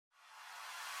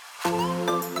Hey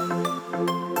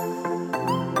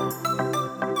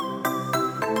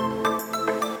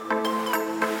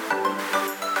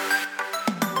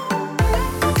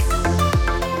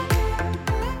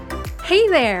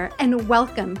there, and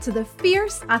welcome to the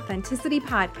Fierce Authenticity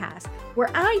Podcast, where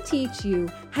I teach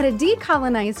you how to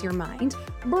decolonize your mind,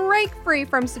 break free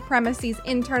from supremacy's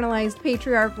internalized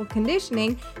patriarchal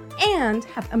conditioning, and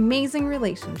have amazing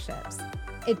relationships.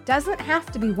 It doesn't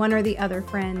have to be one or the other,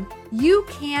 friend. You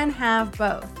can have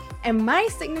both. And my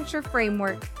signature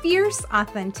framework, Fierce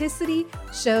Authenticity,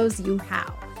 shows you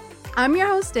how. I'm your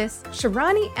hostess,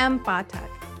 Shirani M. Pathak,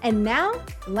 and now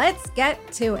let's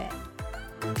get to it.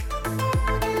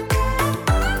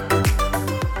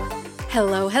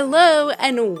 Hello,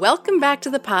 and welcome back to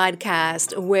the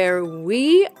podcast where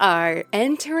we are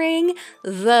entering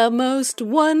the most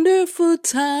wonderful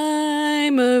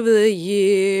time of the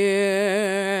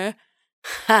year.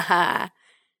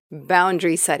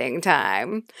 Boundary setting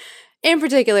time. In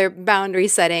particular, boundary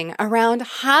setting around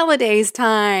holidays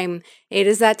time. It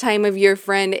is that time of year,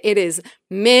 friend. It is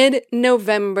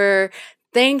mid-November,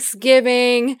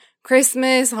 Thanksgiving,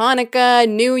 Christmas, Hanukkah,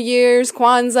 New Year's,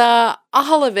 Kwanzaa,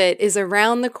 all of it is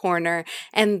around the corner.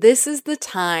 And this is the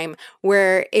time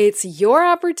where it's your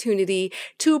opportunity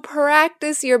to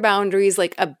practice your boundaries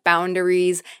like a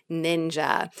boundaries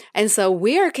ninja. And so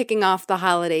we are kicking off the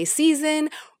holiday season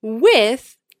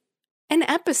with an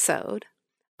episode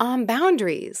on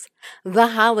boundaries, the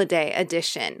holiday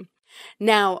edition.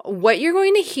 Now, what you're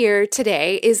going to hear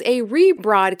today is a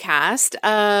rebroadcast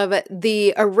of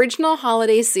the original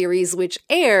holiday series, which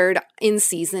aired in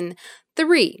season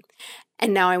 3.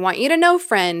 And now I want you to know,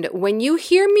 friend, when you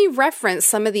hear me reference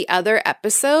some of the other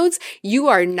episodes, you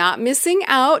are not missing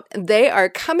out. They are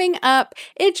coming up.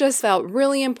 It just felt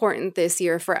really important this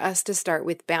year for us to start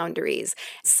with boundaries.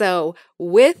 So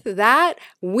with that,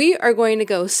 we are going to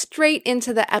go straight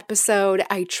into the episode.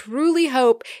 I truly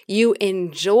hope you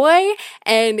enjoy.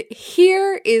 And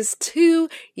here is to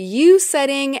you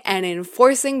setting and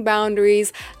enforcing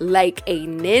boundaries like a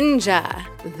ninja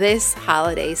this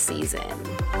holiday season.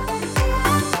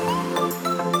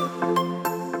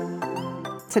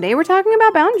 Today we're talking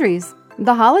about boundaries,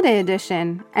 the holiday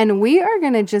edition, and we are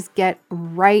going to just get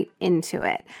right into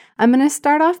it. I'm going to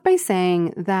start off by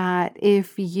saying that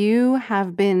if you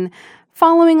have been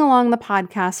following along the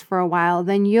podcast for a while,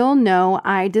 then you'll know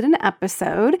I did an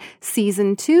episode,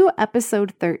 season 2,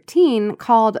 episode 13,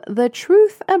 called The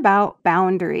Truth About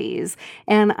Boundaries.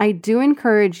 And I do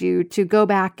encourage you to go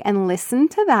back and listen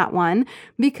to that one,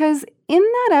 because in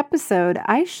that episode,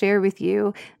 I share with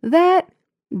you that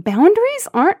boundaries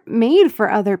aren't made for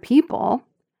other people.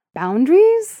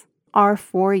 Boundaries are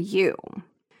for you.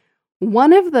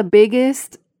 One of the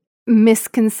biggest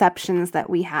misconceptions that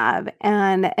we have,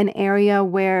 and an area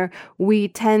where we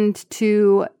tend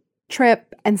to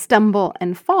trip and stumble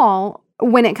and fall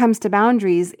when it comes to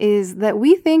boundaries, is that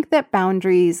we think that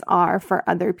boundaries are for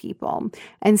other people.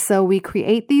 And so we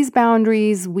create these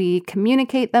boundaries, we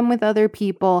communicate them with other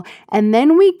people, and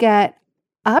then we get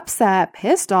upset,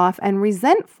 pissed off, and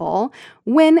resentful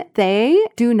when they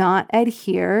do not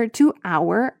adhere to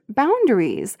our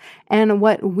boundaries and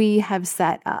what we have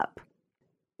set up.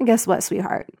 Guess what,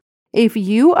 sweetheart? If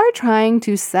you are trying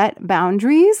to set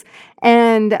boundaries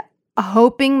and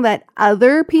hoping that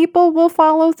other people will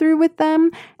follow through with them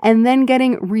and then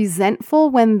getting resentful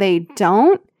when they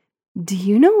don't, do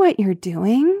you know what you're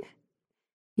doing?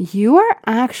 You are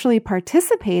actually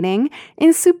participating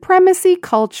in supremacy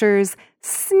culture's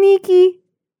sneaky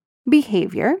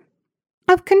behavior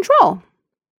of control.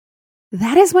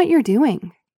 That is what you're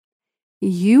doing.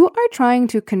 You are trying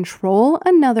to control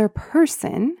another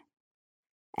person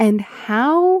and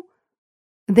how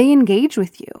they engage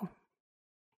with you.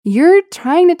 You're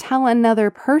trying to tell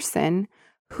another person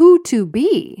who to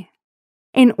be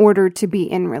in order to be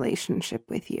in relationship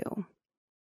with you.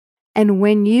 And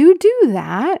when you do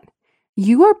that,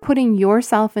 you are putting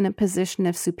yourself in a position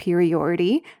of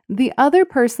superiority, the other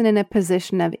person in a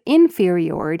position of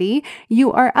inferiority.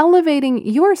 You are elevating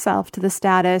yourself to the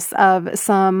status of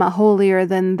some holier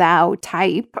than thou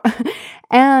type,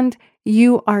 and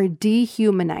you are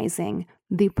dehumanizing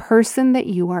the person that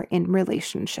you are in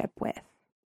relationship with.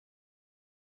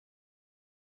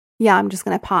 Yeah, I'm just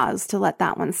going to pause to let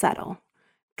that one settle,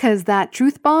 because that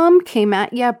truth bomb came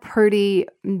at you pretty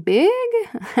big.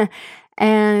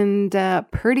 And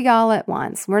pretty all at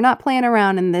once. We're not playing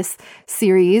around in this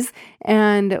series,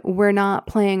 and we're not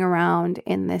playing around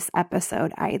in this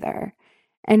episode either.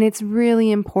 And it's really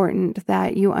important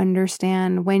that you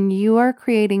understand when you are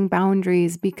creating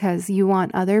boundaries because you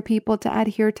want other people to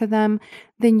adhere to them,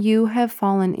 then you have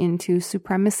fallen into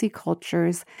supremacy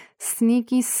culture's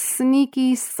sneaky,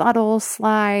 subtle,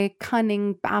 sly,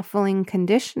 cunning, baffling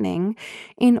conditioning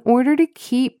in order to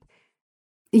keep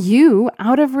you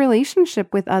out of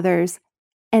relationship with others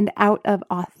and out of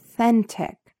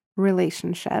authentic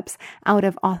relationships, out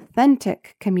of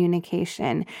authentic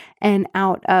communication, and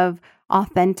out of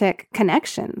authentic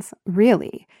connections,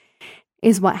 really,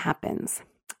 is what happens.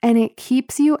 And it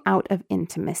keeps you out of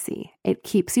intimacy. It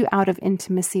keeps you out of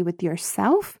intimacy with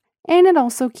yourself, and it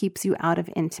also keeps you out of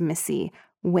intimacy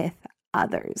with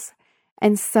others.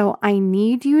 And so I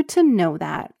need you to know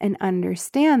that and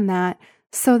understand that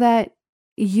so that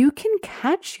you can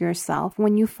catch yourself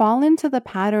when you fall into the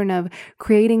pattern of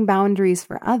creating boundaries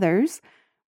for others,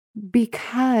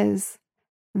 because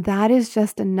that is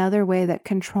just another way that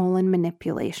control and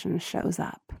manipulation shows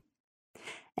up.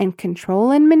 And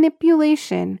control and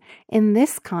manipulation in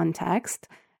this context,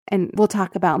 and we'll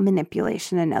talk about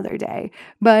manipulation another day,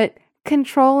 but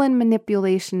control and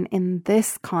manipulation in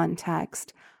this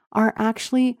context are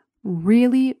actually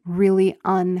really, really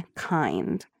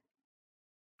unkind.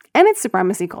 And it's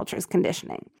supremacy culture's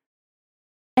conditioning.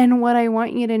 And what I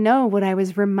want you to know, what I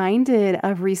was reminded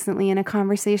of recently in a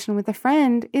conversation with a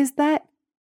friend, is that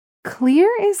clear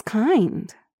is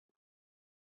kind.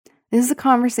 This is a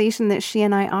conversation that she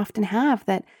and I often have,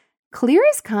 that clear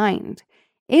is kind.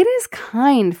 It is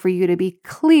kind for you to be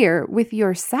clear with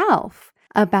yourself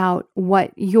about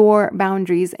what your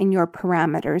boundaries and your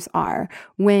parameters are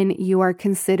when you are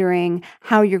considering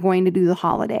how you're going to do the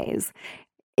holidays.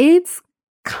 It's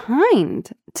kind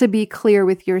to be clear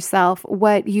with yourself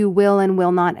what you will and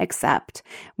will not accept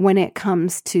when it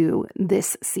comes to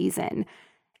this season.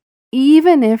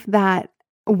 Even if that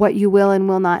what you will and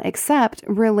will not accept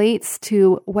relates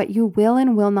to what you will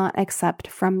and will not accept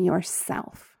from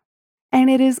yourself. And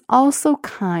it is also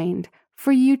kind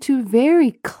for you to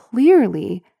very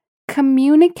clearly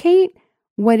communicate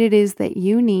what it is that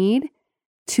you need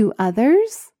to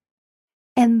others,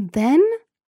 and then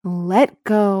let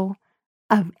go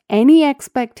of any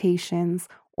expectations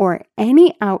or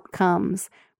any outcomes,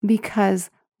 because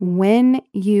when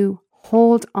you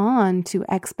hold on to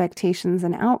expectations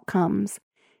and outcomes,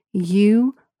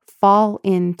 you fall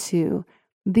into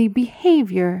the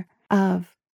behavior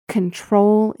of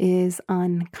control is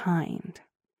unkind.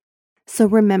 So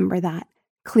remember that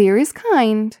clear is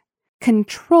kind,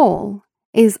 control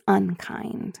is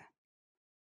unkind,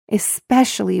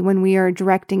 especially when we are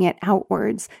directing it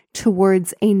outwards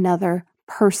towards another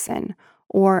person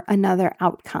or another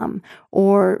outcome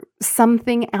or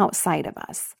something outside of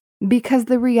us. Because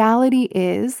the reality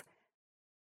is,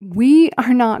 we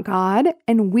are not God,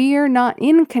 and we are not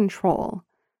in control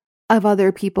of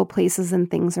other people, places, and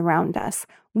things around us.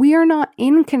 We are not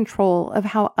in control of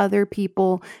how other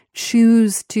people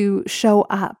choose to show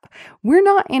up. We're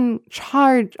not in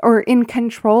charge or in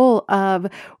control of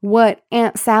what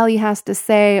Aunt Sally has to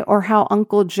say, or how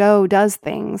Uncle Joe does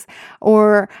things,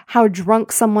 or how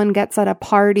drunk someone gets at a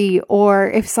party, or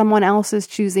if someone else is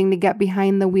choosing to get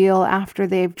behind the wheel after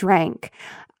they've drank.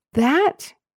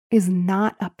 That is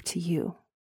not up to you.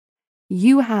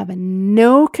 You have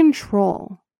no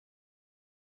control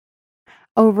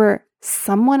over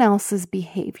someone else's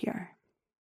behavior.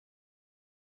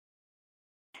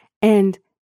 And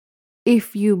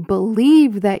if you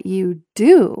believe that you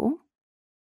do,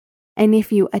 and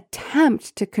if you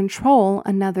attempt to control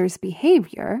another's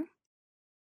behavior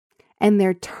and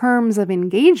their terms of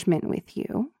engagement with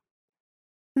you,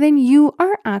 then you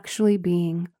are actually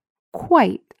being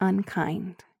quite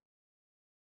unkind.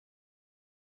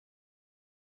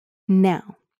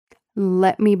 Now,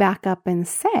 let me back up and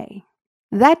say,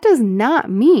 that does not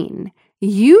mean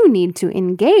you need to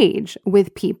engage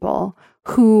with people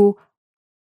who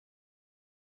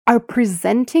are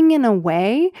presenting in a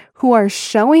way, who are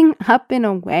showing up in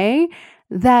a way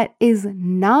that is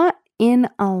not in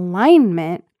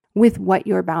alignment with what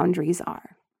your boundaries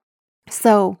are.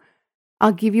 So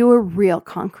I'll give you a real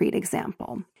concrete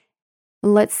example.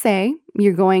 Let's say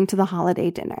you're going to the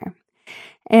holiday dinner,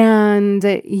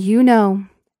 and you know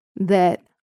that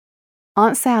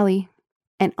Aunt Sally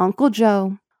and Uncle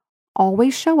Joe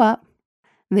always show up.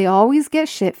 They always get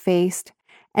shit-faced.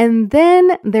 And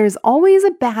then there's always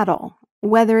a battle,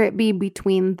 whether it be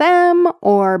between them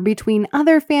or between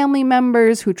other family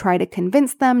members who try to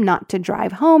convince them not to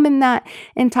drive home in that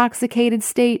intoxicated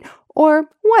state, or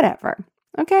whatever.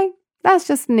 Okay? That's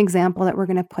just an example that we're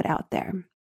going to put out there.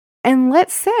 And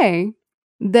let's say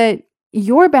that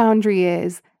your boundary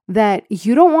is that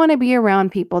you don't want to be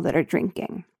around people that are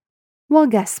drinking. Well,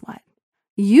 guess what?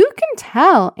 You can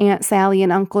tell Aunt Sally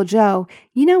and Uncle Joe,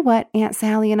 you know what, Aunt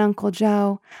Sally and Uncle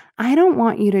Joe, I don't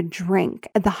want you to drink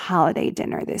at the holiday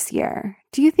dinner this year.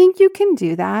 Do you think you can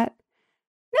do that?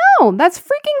 No, that's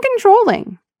freaking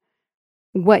controlling.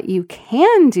 What you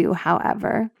can do,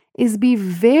 however, is be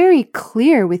very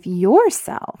clear with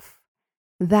yourself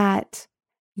that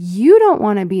you don't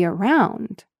want to be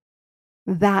around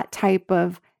that type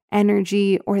of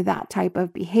energy or that type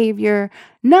of behavior,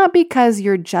 not because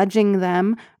you're judging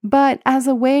them, but as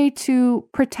a way to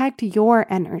protect your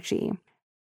energy.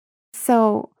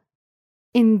 So,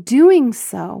 in doing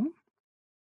so,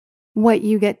 what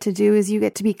you get to do is you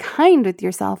get to be kind with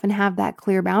yourself and have that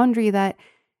clear boundary that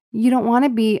you don't want to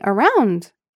be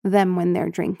around them when they're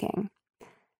drinking.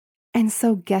 And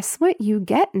so, guess what you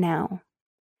get now?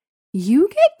 You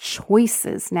get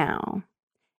choices now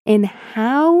in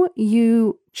how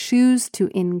you choose to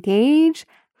engage,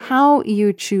 how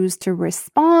you choose to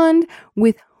respond,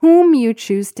 with whom you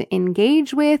choose to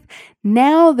engage with.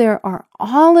 Now there are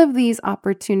all of these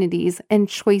opportunities and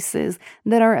choices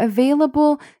that are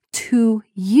available to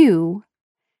you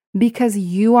because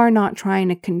you are not trying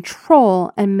to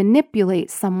control and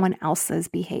manipulate someone else's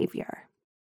behavior.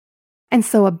 And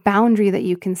so a boundary that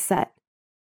you can set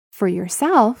for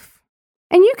yourself,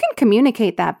 and you can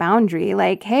communicate that boundary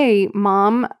like, hey,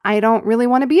 Mom, I don't really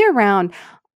want to be around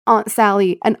Aunt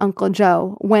Sally and Uncle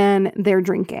Joe when they're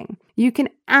drinking. You can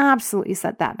absolutely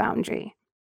set that boundary.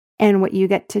 And what you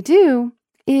get to do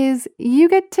is you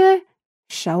get to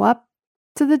show up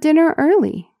to the dinner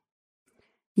early.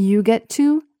 You get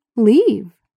to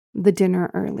leave the dinner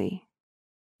early.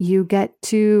 You get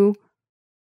to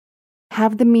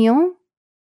have the meal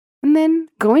and then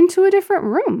go into a different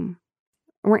room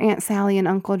where Aunt Sally and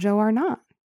Uncle Joe are not.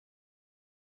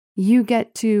 You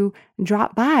get to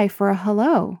drop by for a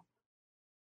hello.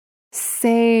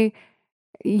 Say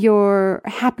your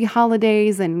happy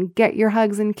holidays and get your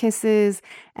hugs and kisses,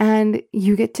 and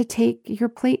you get to take your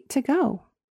plate to go.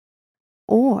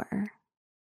 Or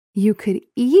you could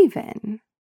even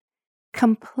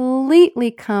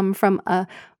completely come from a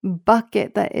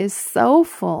bucket that is so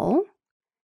full,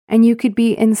 and you could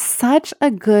be in such a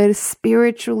good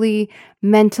spiritually,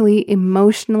 mentally,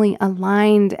 emotionally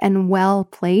aligned and well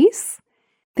place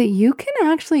that you can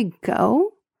actually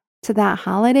go to that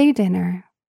holiday dinner.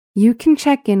 You can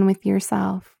check in with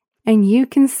yourself and you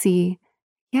can see,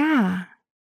 yeah,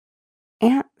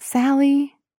 Aunt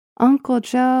Sally, Uncle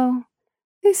Joe,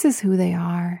 this is who they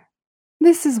are.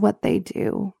 This is what they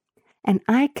do. And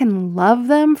I can love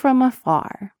them from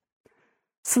afar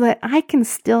so that I can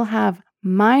still have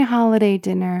my holiday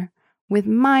dinner with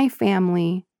my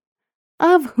family,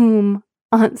 of whom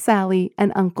Aunt Sally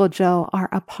and Uncle Joe are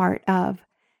a part of.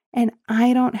 And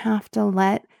I don't have to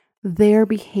let their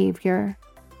behavior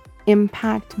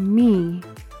impact me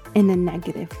in a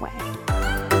negative way.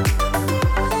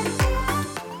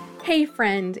 Hey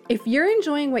friend, if you're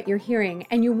enjoying what you're hearing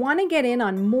and you want to get in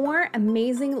on more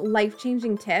amazing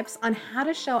life-changing tips on how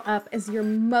to show up as your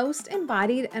most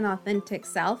embodied and authentic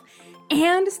self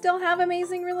and still have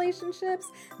amazing relationships,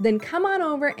 then come on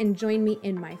over and join me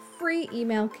in my free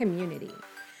email community.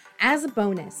 As a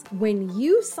bonus, when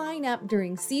you sign up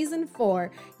during season 4,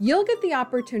 you'll get the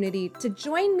opportunity to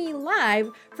join me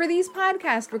live for these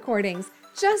podcast recordings,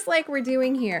 just like we're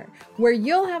doing here, where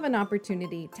you'll have an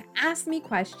opportunity to ask me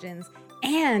questions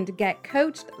and get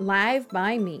coached live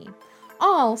by me,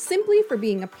 all simply for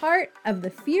being a part of the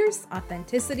Fierce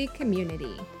Authenticity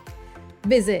community.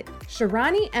 Visit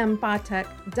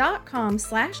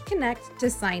SharaniMPathak.com/connect to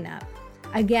sign up.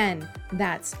 Again,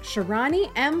 that's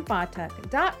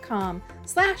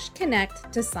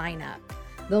SharaniMPathak.com/connect to sign up.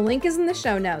 The link is in the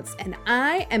show notes, and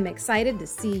I am excited to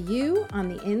see you on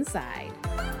the inside.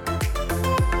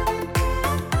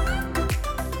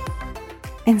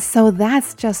 And so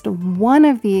that's just one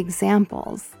of the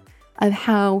examples of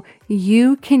how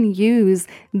you can use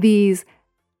these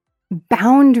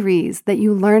boundaries that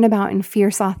you learn about in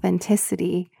Fierce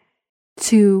Authenticity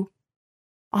to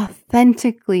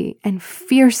authentically and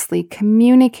fiercely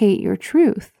communicate your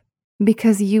truth,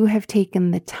 because you have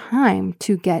taken the time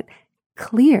to get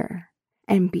clear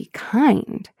and be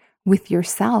kind with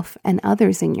yourself and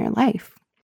others in your life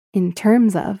in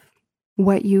terms of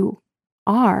what you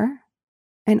are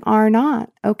and are not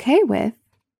okay with,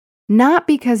 not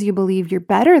because you believe you're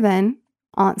better than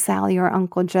Aunt Sally or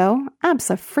Uncle Joe.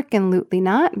 Abso-freaking-lutely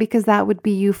not, because that would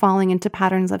be you falling into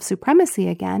patterns of supremacy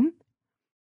again.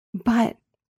 But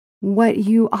what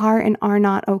you are and are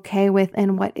not okay with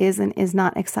and what is and is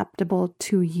not acceptable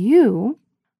to you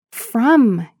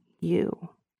from you.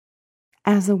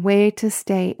 as a way to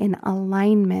stay in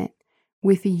alignment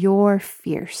with your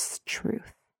fierce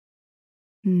truth,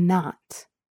 not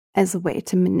as a way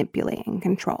to manipulate and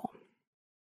control.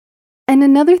 And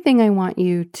another thing I want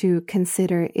you to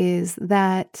consider is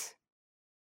that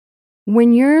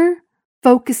when you're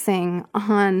focusing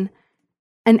on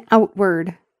an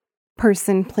outward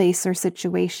person, place, or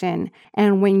situation,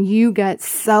 and when you get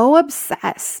so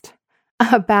obsessed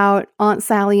about Aunt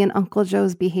Sally and Uncle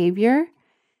Joe's behavior,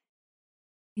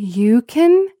 you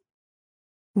can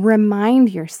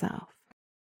remind yourself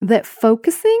that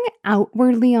focusing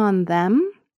outwardly on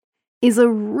them is a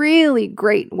really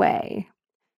great way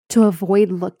to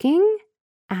avoid looking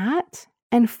at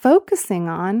and focusing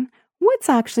on what's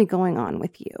actually going on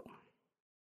with you.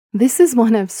 This is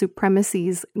one of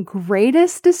supremacy's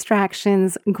greatest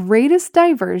distractions, greatest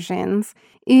diversions,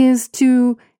 is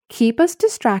to keep us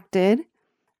distracted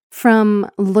from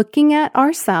looking at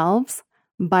ourselves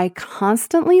by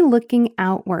constantly looking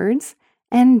outwards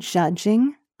and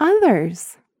judging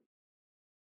others.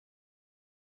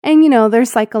 And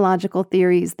there's psychological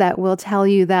theories that will tell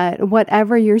you that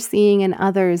whatever you're seeing in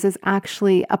others is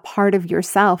actually a part of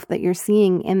yourself that you're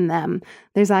seeing in them.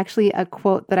 There's actually a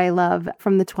quote that I love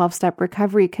from the 12-step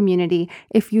recovery community.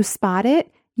 If you spot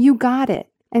it, you got it.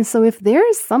 And so if there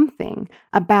is something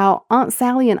about Aunt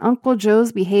Sally and Uncle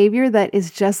Joe's behavior that is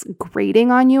just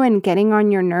grating on you and getting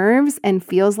on your nerves and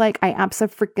feels like I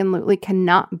abso-freaking-lutely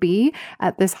cannot be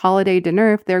at this holiday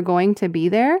dinner if they're going to be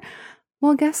there,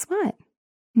 well, guess what?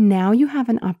 Now you have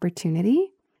an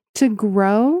opportunity to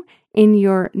grow in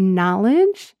your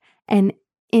knowledge and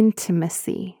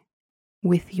intimacy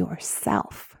with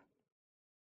yourself.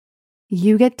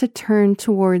 You get to turn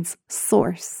towards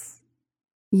source.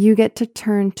 You get to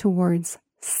turn towards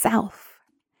self.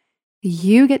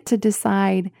 You get to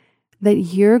decide that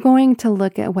you're going to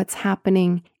look at what's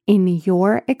happening in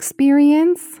your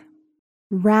experience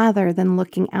rather than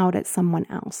looking out at someone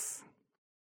else.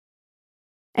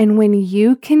 And when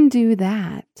you can do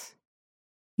that,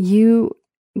 you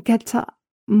get to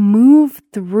move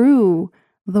through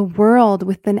the world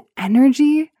with an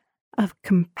energy of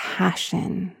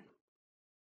compassion.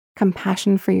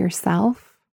 Compassion for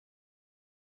yourself,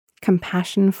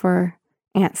 compassion for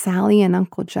Aunt Sally and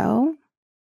Uncle Joe,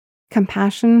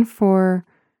 compassion for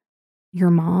your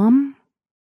mom,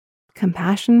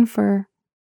 compassion for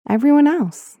everyone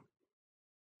else.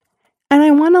 And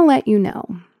I want to let you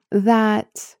know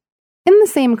that in the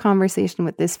same conversation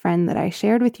with this friend that I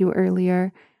shared with you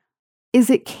earlier,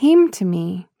 it came to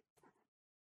me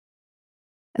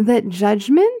that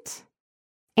judgment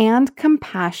and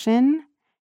compassion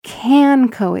can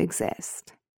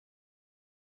coexist.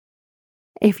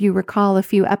 If you recall, a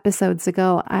few episodes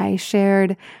ago, I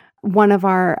shared one of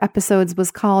our episodes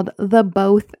was called The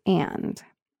Both And,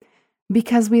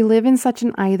 because we live in such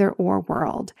an either-or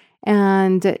world.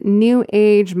 And New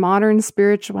Age, modern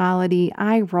spirituality,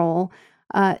 I roll,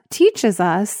 teaches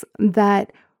us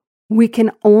that we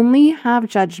can only have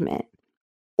judgment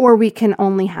or we can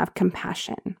only have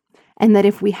compassion. And that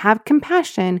if we have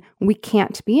compassion, we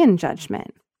can't be in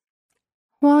judgment.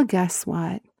 Well, guess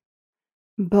what?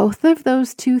 Both of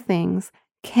those two things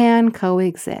can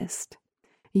coexist.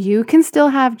 You can still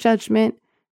have judgment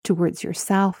towards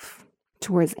yourself,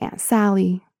 towards Aunt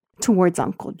Sally, towards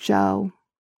Uncle Joe.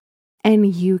 And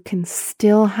you can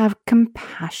still have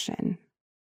compassion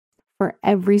for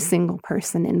every single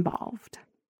person involved.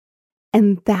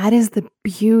 And that is the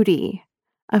beauty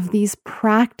of these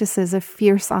practices of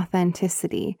fierce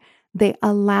authenticity. They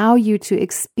allow you to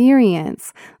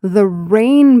experience the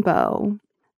rainbow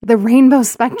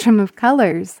spectrum of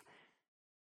colors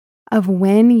of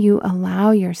when you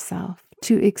allow yourself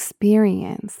to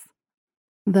experience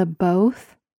the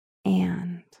both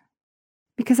and.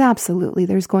 Because absolutely,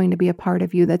 there's going to be a part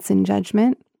of you that's in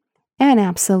judgment. And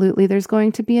absolutely, there's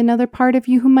going to be another part of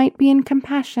you who might be in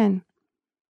compassion.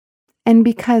 And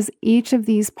because each of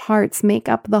these parts make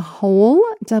up the whole,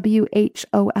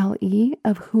 WHOLE,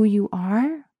 of who you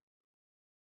are,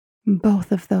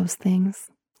 both of those things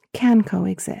can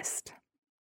coexist.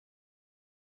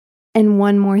 And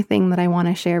one more thing that I want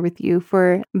to share with you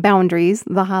for Boundaries,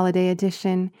 the holiday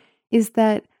edition, is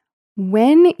that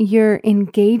when you're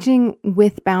engaging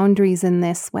with boundaries in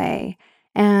this way,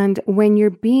 and when you're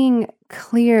being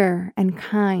clear and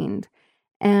kind,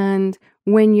 and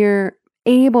when you're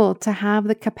able to have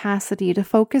the capacity to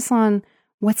focus on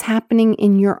what's happening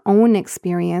in your own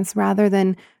experience rather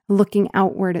than looking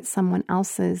outward at someone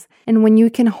else's, and when you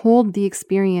can hold the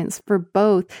experience for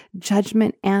both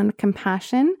judgment and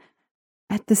compassion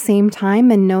at the same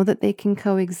time and know that they can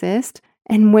coexist,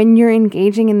 and when you're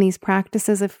engaging in these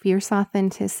practices of fierce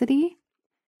authenticity,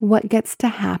 what gets to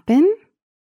happen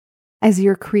as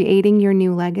you're creating your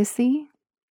new legacy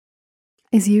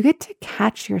is you get to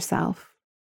catch yourself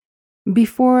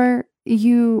before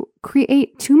you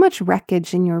create too much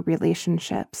wreckage in your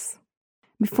relationships,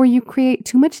 before you create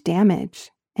too much damage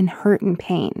and hurt and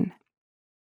pain.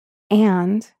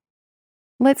 And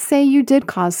let's say you did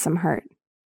cause some hurt.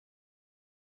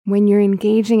 When you're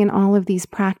engaging in all of these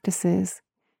practices,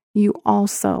 you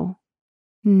also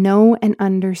know and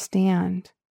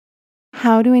understand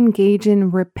how to engage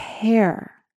in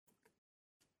repair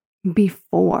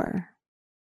before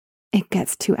it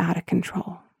gets too out of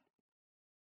control.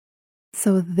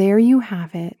 So there you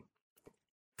have it.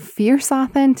 Fierce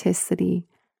Authenticity,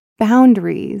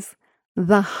 Boundaries,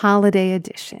 the Holiday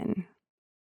Edition.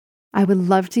 I would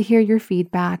love to hear your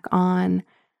feedback on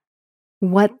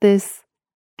what this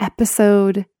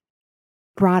episode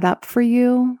brought up for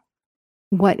you,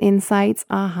 what insights,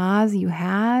 ahas you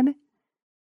had.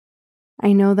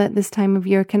 I know that this time of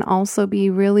year can also be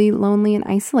really lonely and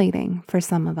isolating for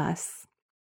some of us.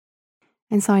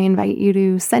 And so I invite you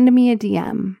to send me a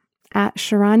DM at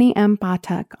Sharani M.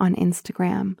 Pathak on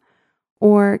Instagram,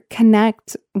 or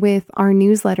connect with our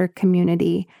newsletter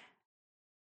community,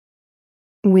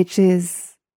 which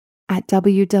is at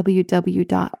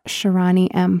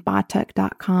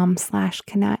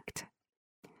www.sharanimbatak.com/connect.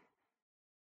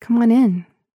 Come on in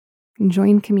and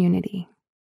join community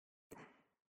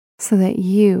so that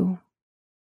you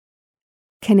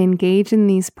can engage in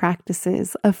these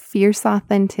practices of fierce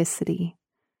authenticity,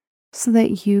 so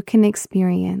that you can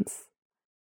experience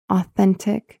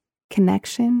authentic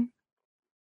connection,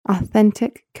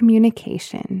 authentic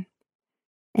communication,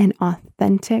 and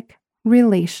authentic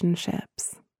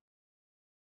relationships,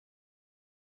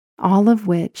 all of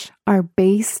which are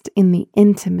based in the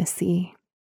intimacy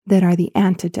that are the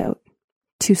antidote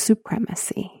to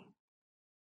supremacy.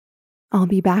 I'll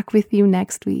be back with you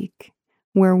next week,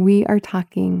 where we are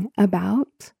talking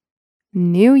about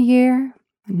New Year,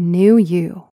 New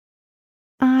You.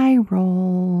 I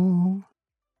roll.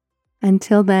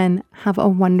 Until then, have a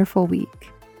wonderful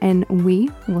week, and we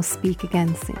will speak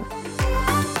again soon.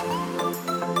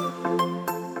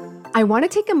 I want to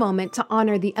take a moment to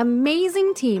honor the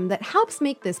amazing team that helps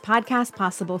make this podcast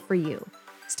possible for you,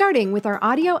 starting with our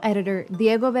audio editor,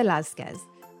 Diego Velázquez,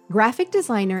 graphic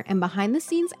designer and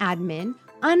behind-the-scenes admin,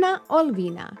 Ana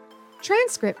Olvina,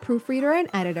 transcript proofreader and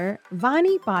editor,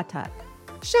 Vani Pathak,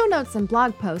 show notes and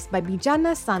blog posts by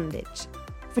Bijana Sandich,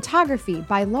 photography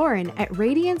by Lauren at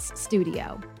Radiance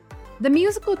Studio, the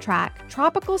musical track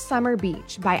Tropical Summer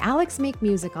Beach by Alex Make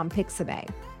Music on Pixabay,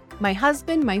 my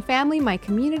husband, my family, my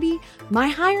community, my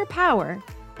higher power,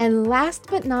 and last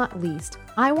but not least,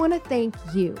 I want to thank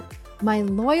you, my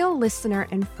loyal listener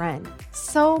and friend,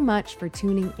 so much for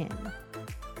tuning in.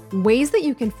 Ways that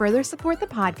you can further support the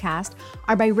podcast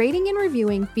are by rating and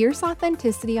reviewing Fierce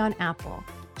Authenticity on Apple,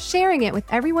 sharing it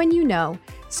with everyone you know,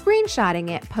 screenshotting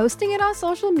it, posting it on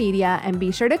social media, and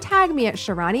be sure to tag me at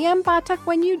Sharani M. Pathak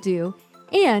when you do,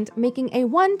 and making a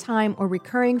one-time or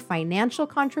recurring financial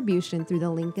contribution through the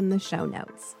link in the show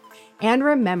notes. And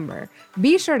remember,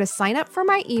 be sure to sign up for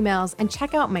my emails and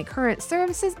check out my current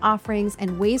services, offerings,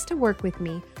 and ways to work with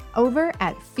me over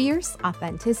at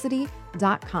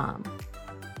fierceauthenticity.com.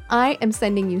 I am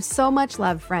sending you so much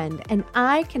love, friend, and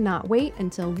I cannot wait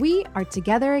until we are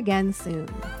together again soon.